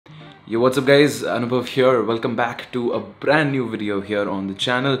Yo, what's up guys, Anubhav here. Welcome back to a brand new video here on the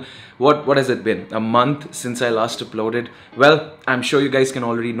channel. What has it been? A month since I last uploaded? Well, I'm sure you guys can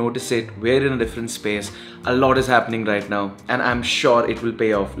already notice it. We're in a different space. A lot is happening right now and I'm sure it will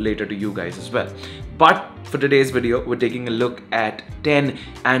pay off later to you guys as well. But for today's video, we're taking a look at 10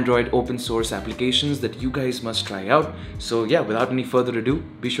 Android open source applications that you guys must try out. So yeah, without any further ado,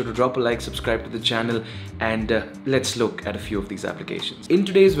 be sure to drop a like, subscribe to the channel, and let's look at a few of these applications. In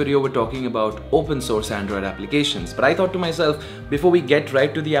today's video, we're talking about open source Android applications. But I thought to myself, before we get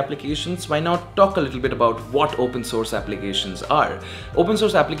right to the applications, why not talk a little bit about what open source applications are? Open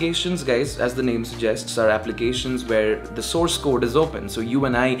source applications, guys, as the name suggests, are applications where the source code is open. So you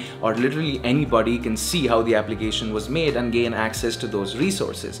and I, or literally anybody, can see how the application was made and gain access to those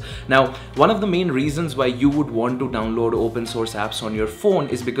resources. Now, one of the main reasons why you would want to download open source apps on your phone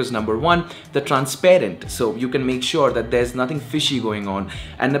is because number one, they're transparent, so you can make sure that there's nothing fishy going on,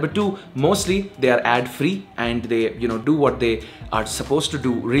 and number two, mostly they are ad free and they do what they are supposed to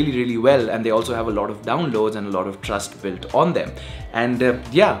do really well, and they also have a lot of downloads and a lot of trust built on them. And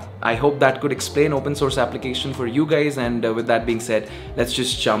yeah, I hope that could explain open source application for you guys. And with that being said, let's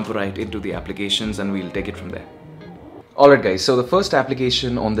just jump right into the applications and we'll take it from there. Alright guys, so the first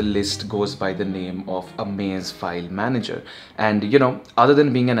application on the list goes by the name of Amaze File Manager. And other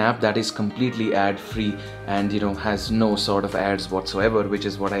than being an app that is completely ad-free and has no sort of ads whatsoever, which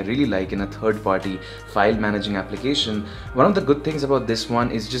is what I really like in a third-party file managing application, one of the good things about this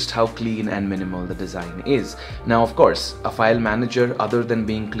one is just how clean and minimal the design is. Now of course, a file manager, other than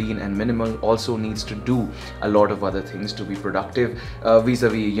being clean and minimal, also needs to do a lot of other things to be productive,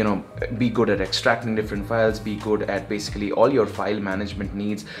 vis-a-vis, be good at extracting different files, be good at basically all your file management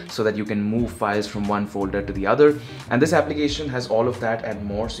needs so that you can move files from one folder to the other. And this application has all of that and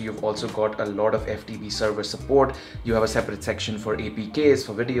more. So you've also got a lot of FTP server support. You have a separate section for APKs,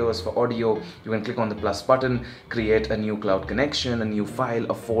 for videos, for audio. You can click on the plus button, create a new cloud connection, a new file,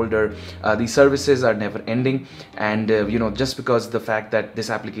 a folder. These services are never ending. And just because the fact that this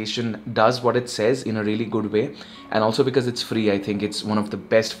application does what it says in a really good way, and also because it's free, I think it's one of the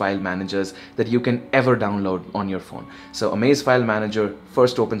best file managers that you can ever download on your phone. So Amaze File Manager,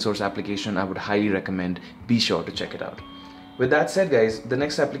 first open source application I would highly recommend. Be sure to check it out. With that said guys, the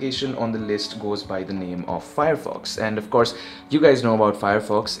next application on the list goes by the name of Firefox. And of course, you guys know about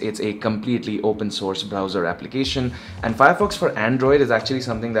Firefox. It's a completely open source browser application. And Firefox for Android is actually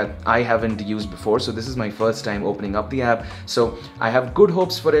something that I haven't used before. So this is my first time opening up the app. So I have good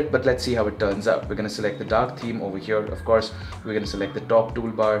hopes for it, but let's see how it turns out. We're going to select the dark theme over here. Of course, we're going to select the top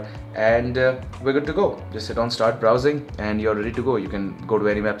toolbar and we're good to go. Just hit on start browsing and you're ready to go. You can go to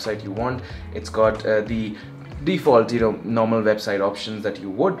any website you want. It's got the default normal website options that you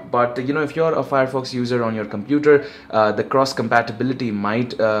would, but if you're a Firefox user on your computer, the cross compatibility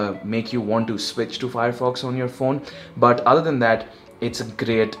might make you want to switch to Firefox on your phone. But other than that, it's a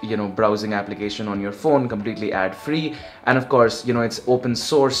great browsing application on your phone, completely ad-free, and of course it's open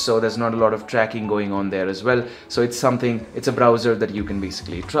source, so there's not a lot of tracking going on there as well. So it's a browser that you can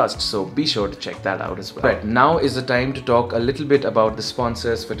basically trust, so be sure to check that out as well. Right, now is the time to talk a little bit about the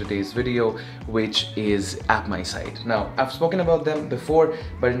sponsors for today's video, which is Amaze. Now I've spoken about them before,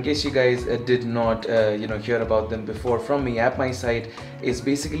 but in case you guys did not hear about them before from me, Amaze is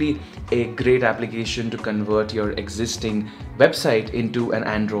basically a great application to convert your existing website into an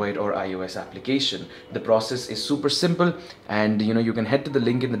Android or iOS application. The process is super simple, and you can head to the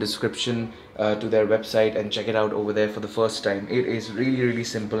link in the description to their website and check it out over there for the first time. It is really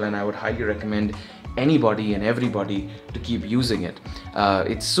simple, and I would highly recommend anybody and everybody to keep using it.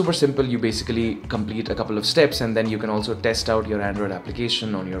 It's super simple. You basically complete a couple of steps and then you can also test out your Android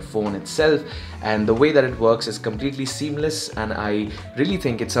application on your phone itself, and the way that it works is completely seamless, and I really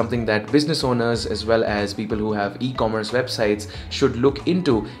think it's something that business owners as well as people who have e-commerce websites should look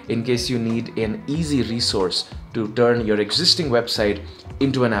into in case you need an easy resource to turn your existing website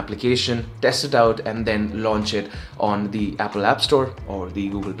into an application, test it out, and then launch it on the Apple App Store or the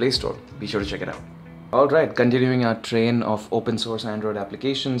Google Play Store. Be sure to check it out. Alright, continuing our train of open source Android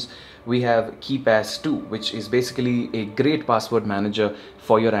applications, we have Keepass 2, which is basically a great password manager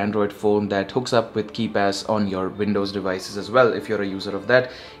for your Android phone that hooks up with Keepass on your Windows devices as well, if you're a user of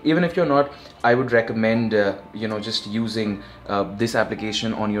that. Even if you're not, I would recommend just using this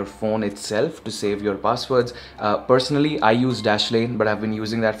application on your phone itself to save your passwords. Personally, I use Dashlane, but I've been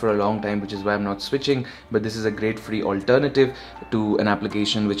using that for a long time, which is why I'm not switching. But this is a great free alternative to an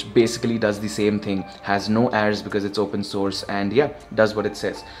application which basically does the same thing, has no ads because it's open source, and yeah, does what it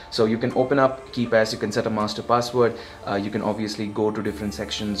says. So you can open up Keepass, you can set a master password, you can obviously go to different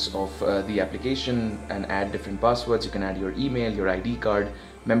sections of the application and add different passwords. You can add your email, your ID card,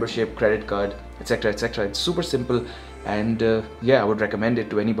 membership, credit card, etc, etc. It's super simple, and yeah, I would recommend it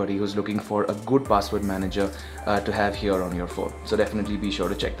to anybody who's looking for a good password manager to have here on your phone. So definitely be sure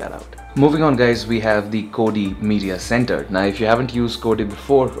to check that out. Moving on, guys, we have the Kodi Media Center. Now, if you haven't used Kodi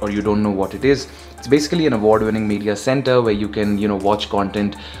before or you don't know what it is, it's basically an award-winning media center where you can, watch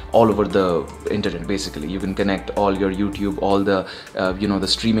content all over the internet. Basically, you can connect all your YouTube, all the, the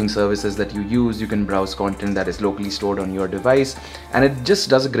streaming services that you use. You can browse content that is locally stored on your device, and it just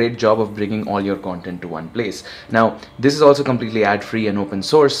does a great job of bringing all your content to one place. Now, this is also completely ad-free and open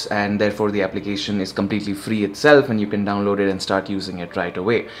source, and therefore the application is completely free itself, and you can download it and start using it right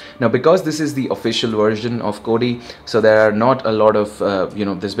away. Now, because this is the official version of Kodi, so there are not a lot of,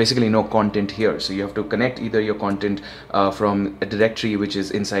 there's basically no content here. So you have to connect either your content from a directory which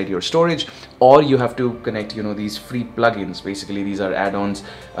is inside your storage, or you have to connect, these free plugins. Basically, these are add-ons.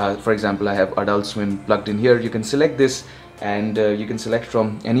 For example, I have Adult Swim plugged in here. You can select this, and you can select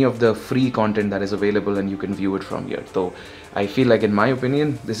from any of the free content that is available, and you can view it from here. So I feel like, in my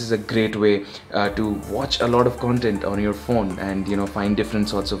opinion, this is a great way to watch a lot of content on your phone, and find different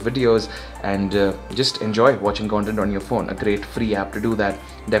sorts of videos, and just enjoy watching content on your phone. A great free app to do that.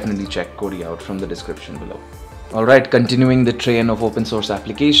 Definitely check Kodi out from the description below. Alright, continuing the train of open source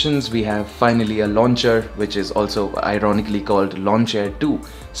applications, we have finally a launcher, which is also ironically called Launcher 2.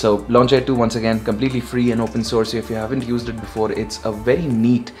 So Launcher 2, once again, completely free and open source. So if you haven't used it before, it's a very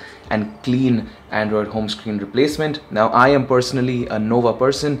neat and clean Android home screen replacement. Now, I am personally a Nova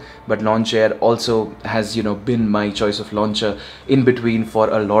person, but Launcher also has been my choice of launcher in between for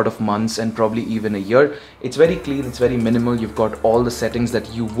a lot of months and probably even a year. It's very clean, it's very minimal. You've got all the settings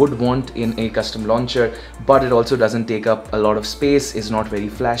that you would want in a custom launcher, but it also doesn't take up a lot of space. It's not very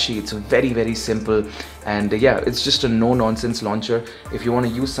flashy. It's very, very simple, and yeah, it's just a no-nonsense launcher. If you want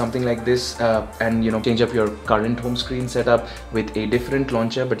to use something like this and change up your current home screen setup with a different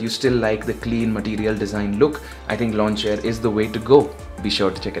launcher, but you still like the clean material design look, I think Launcher is the way to go. Be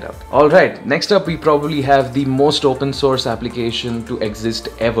sure to check it out. Alright, next up we probably have the most open source application to exist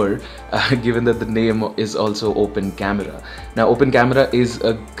ever, given that the name is also Open Camera. Now, Open Camera is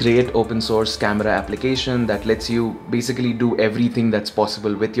a great open source camera application that lets you basically do everything that's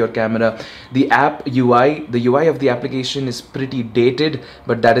possible with your camera. The UI of the application is pretty dated,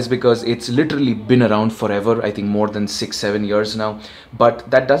 but that is because it's literally been around forever. I think more than 6-7 years now, but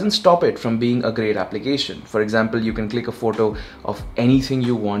that doesn't stop it from being a great application. For example, you can click a photo of anything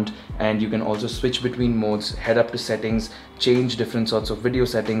you want, and you can also switch between modes, head up to settings, change different sorts of video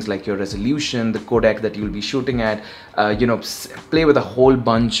settings like your resolution, the codec that you'll be shooting at, play with a whole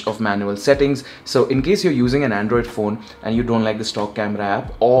bunch of manual settings. So in case you're using an Android phone and you don't like the stock camera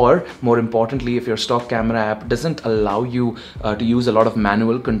app, or more importantly, if your stock camera app doesn't allow you to use a lot of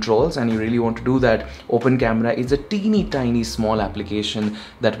manual controls and you really want to do that, Open Camera is a teeny tiny small application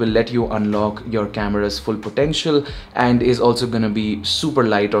that will let you unlock your camera's full potential, and is also going to be super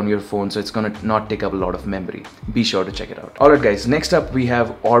light on your phone, so it's going to not take up a lot of memory. Be sure to check it out. Alright guys, next up we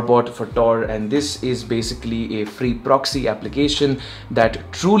have Orbot for Tor, and this is basically a free proxy application that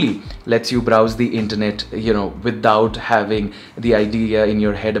truly lets you browse the internet, without having the idea in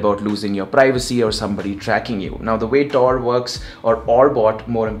your head about losing your privacy or somebody tracking you. Now, the way Tor works, or Orbot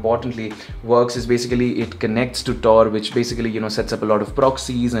more importantly works, is basically it connects to Tor, which basically sets up a lot of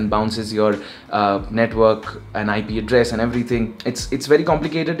proxies and bounces your network and IP address and everything. It's very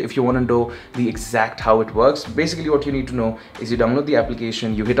complicated. If you want to know the exact how it works, basically what you need to know is you download the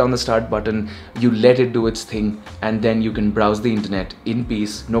application, you hit on the start button, you let it do its thing, and then you can browse the internet in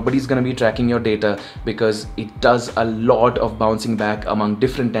peace. Nobody's going to be tracking your data because it does a lot of bouncing back among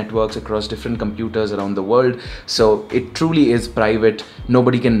different networks across different computers around the world. So it truly is private.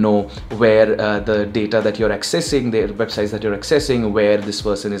 Nobody can know where the data that you're accessing, the websites that you're accessing, where this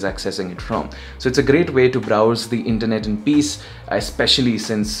person is accessing it from. So it's a great way to browse the internet in peace, especially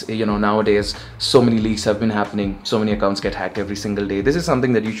since nowadays so many leaks have been happening, so many accounts get hacked every single day. This is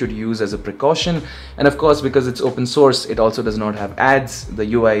something that you should use as a precaution, and of course, because it's open source, it also does not have ads.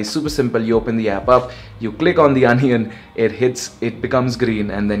 The UI is super simple. You open the app up, you click on the onion, it becomes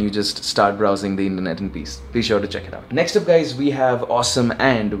green, and then you just start browsing the internet in peace. Be sure to check it out. Next up guys, we have Awesome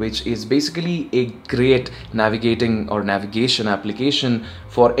And, which is basically a great navigation application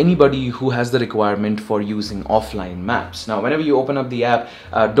for anybody who has the requirement for using offline maps. Now, whenever you open up the app,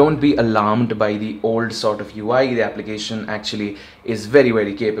 don't be alarmed by the old sort of UI. The application actually is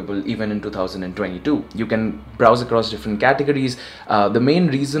very capable even in 2022. You can browse across different categories. The main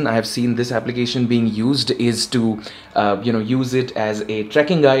reason I have seen this application being used is to use it as a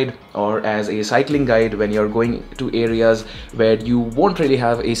trekking guide or as a cycling guide when you're going to areas where you won't really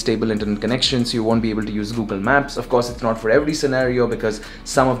have a stable internet connection, so you won't be able to use Google Maps. Of course, it's not for every scenario because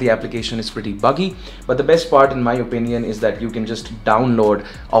some of the application is pretty buggy, but the best part in my opinion is that you can just download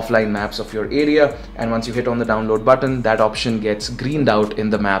offline maps of your area, and once you hit on the download button, that option gets greened out in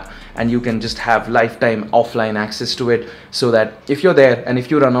the map and you can just have lifetime offline access to it, so that if you're there and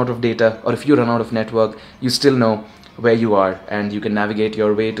if you run out of data or if you run out of network, you still know where you are and you can navigate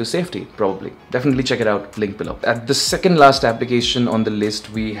your way to safety. Probably definitely check it out, link below. At the second last application on the list,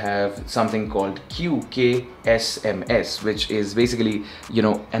 we have something called QKSMS, which is basically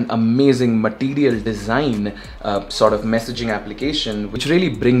an amazing material design sort of messaging application, which really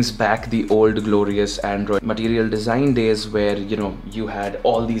brings back the old glorious Android material design days where you had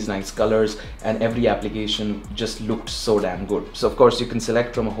all these nice colors and every application just looked so damn good. So of course you can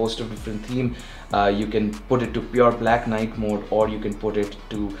select from a host of different themes. You can put it to pure black night mode, or you can put it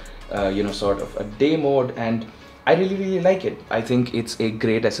to sort of a day mode, and I really like it. I think it's a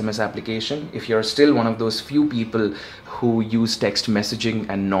great SMS application if you're still one of those few people who use text messaging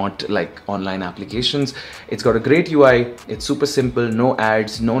and not like online applications. It's got a great UI, it's super simple, no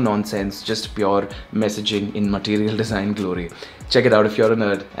ads, no nonsense, just pure messaging in material design glory. Check it out if you're a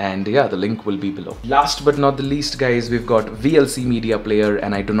nerd, and yeah, the link will be below. Last but not the least, guys, we've got VLC Media Player,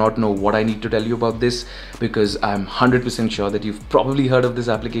 and I do not know what I need to tell you about this because I'm 100% sure that you've probably heard of this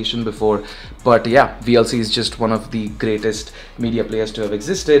application before. But yeah, VLC is just one of the greatest media players to have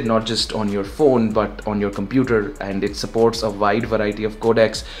existed, not just on your phone but on your computer, and it supports a wide variety of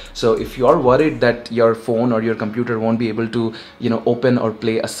codecs. So if you're worried that your phone or your computer won't be able to open or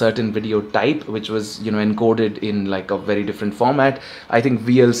play a certain video type which was encoded in like a very different format, I think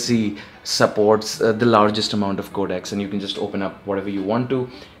VLC supports the largest amount of codecs, and you can just open up whatever you want to.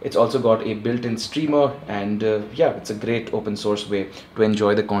 It's also got a built-in streamer, and yeah, it's a great open source way to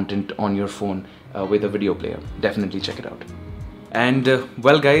enjoy the content on your phone with a video player. Definitely check it out. And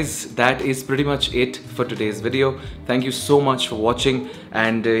well guys, that is pretty much it for today's video. Thank you so much for watching,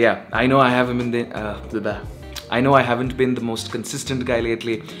 and yeah, I know I haven't been the most consistent guy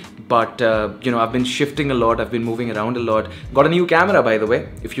lately, but I've been shifting a lot, I've been moving around a lot. Got a new camera, by the way.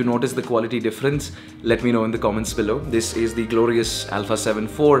 If you notice the quality difference, let me know in the comments below. This is the glorious Alpha 7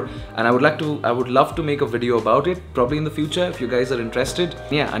 IV, and I would love to make a video about it probably in the future if you guys are interested.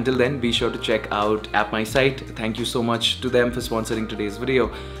 Yeah, until then, be sure to check out my site. Thank you so much to them for sponsoring today's video,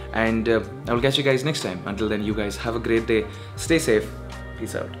 and I will catch you guys next time. Until then, you guys have a great day, stay safe,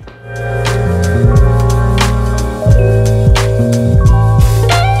 peace out.